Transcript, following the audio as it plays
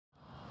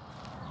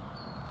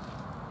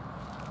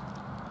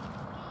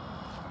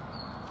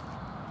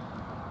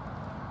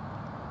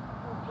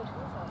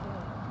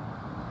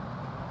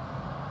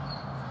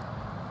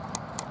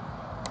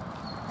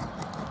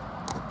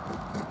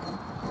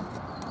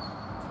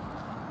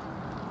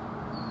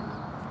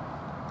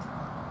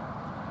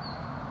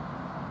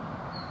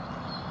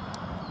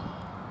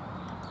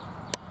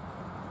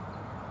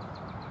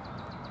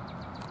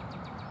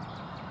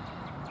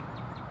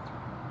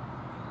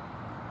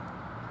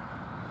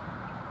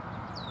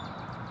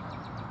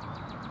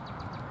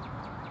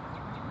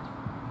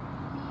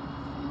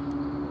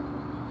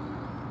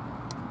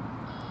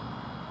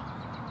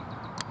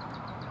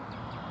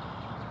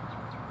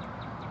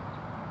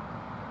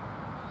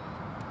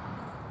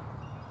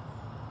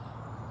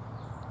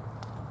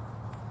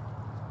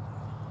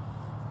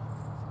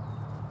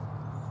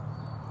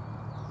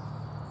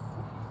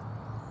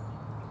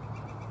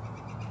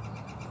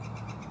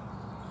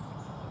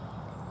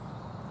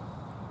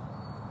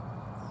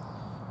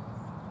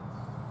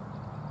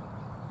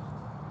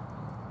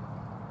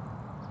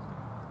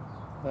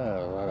A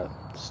lot of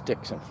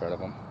sticks in front of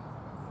them.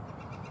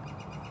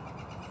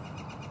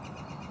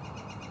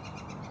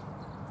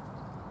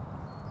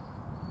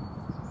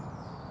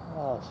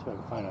 Oh, see if I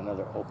can find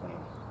another opening.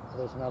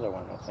 There's another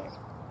one, I think.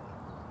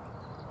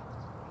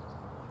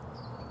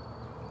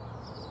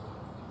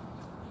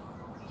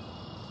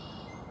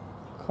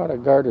 Caught a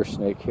garter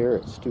snake here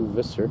at Stu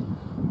Visser.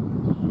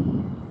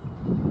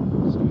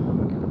 So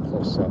I'm get a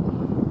close up.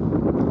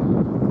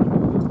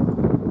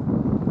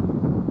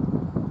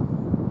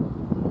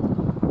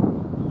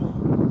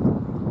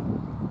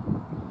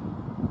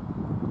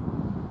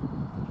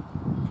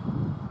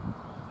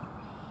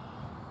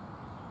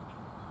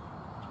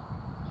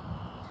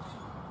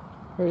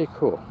 Very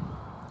cool.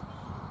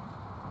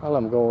 I'll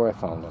let him go where I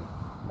found him.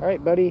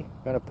 Alright, buddy.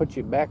 Gonna put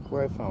you back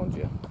where I found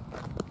you.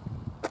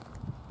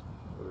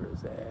 Where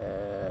is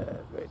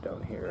that? Right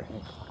down here, I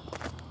think.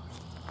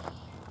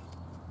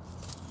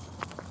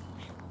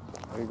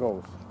 There he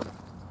goes.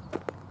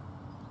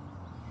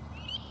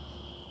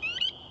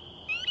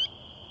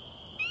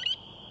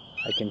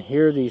 I can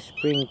hear these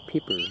spring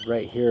peepers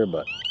right here,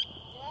 but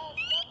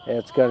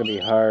it's gonna be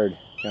hard.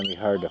 It's gonna be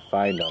hard to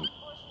find them.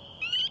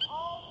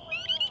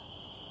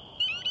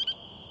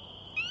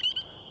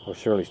 Well,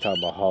 Shirley's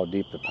talking about how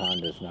deep the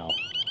pond is now.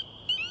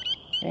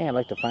 Man, I'd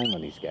like to find one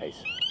of these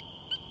guys.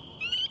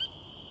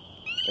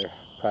 They're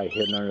probably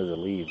hidden under the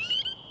leaves.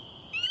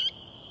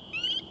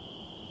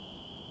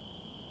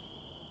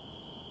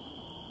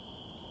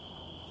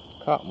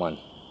 Caught one.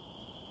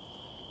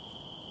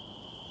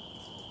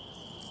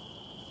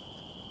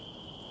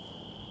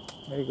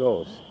 There he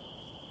goes.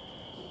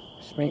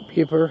 Spring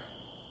peeper.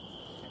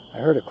 I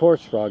heard a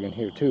coarse frog in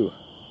here too.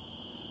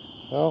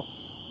 Well,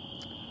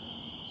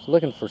 I was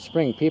looking for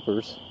spring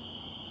peepers.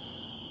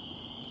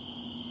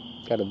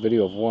 Got a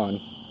video of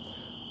one.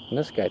 And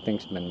this guy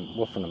thinks been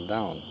wolfing them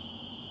down.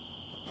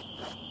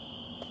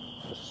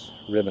 This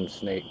ribbon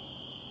snake.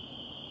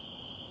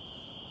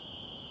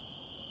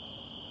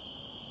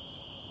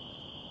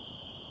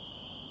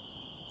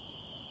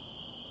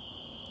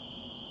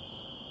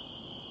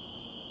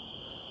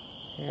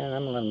 And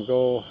I'm gonna let him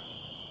go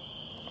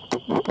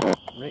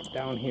right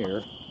down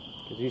here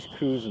because he's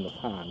cruising the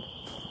pond.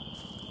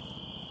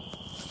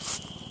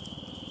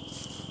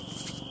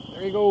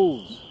 There he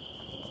goes.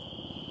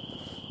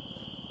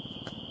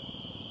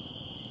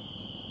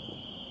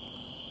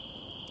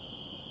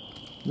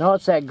 No,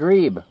 it's that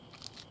grebe.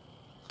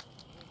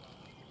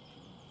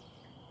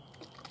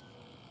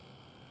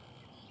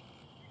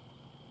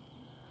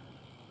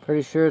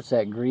 Pretty sure it's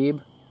that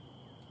grebe.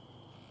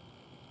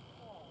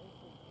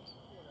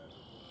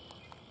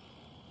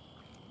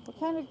 What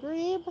kind of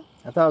grebe?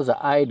 I thought it was an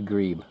eyed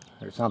grebe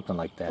or something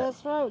like that.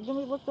 That's right. Didn't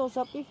we look those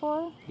up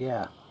before?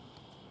 Yeah.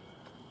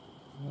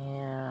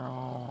 Yeah.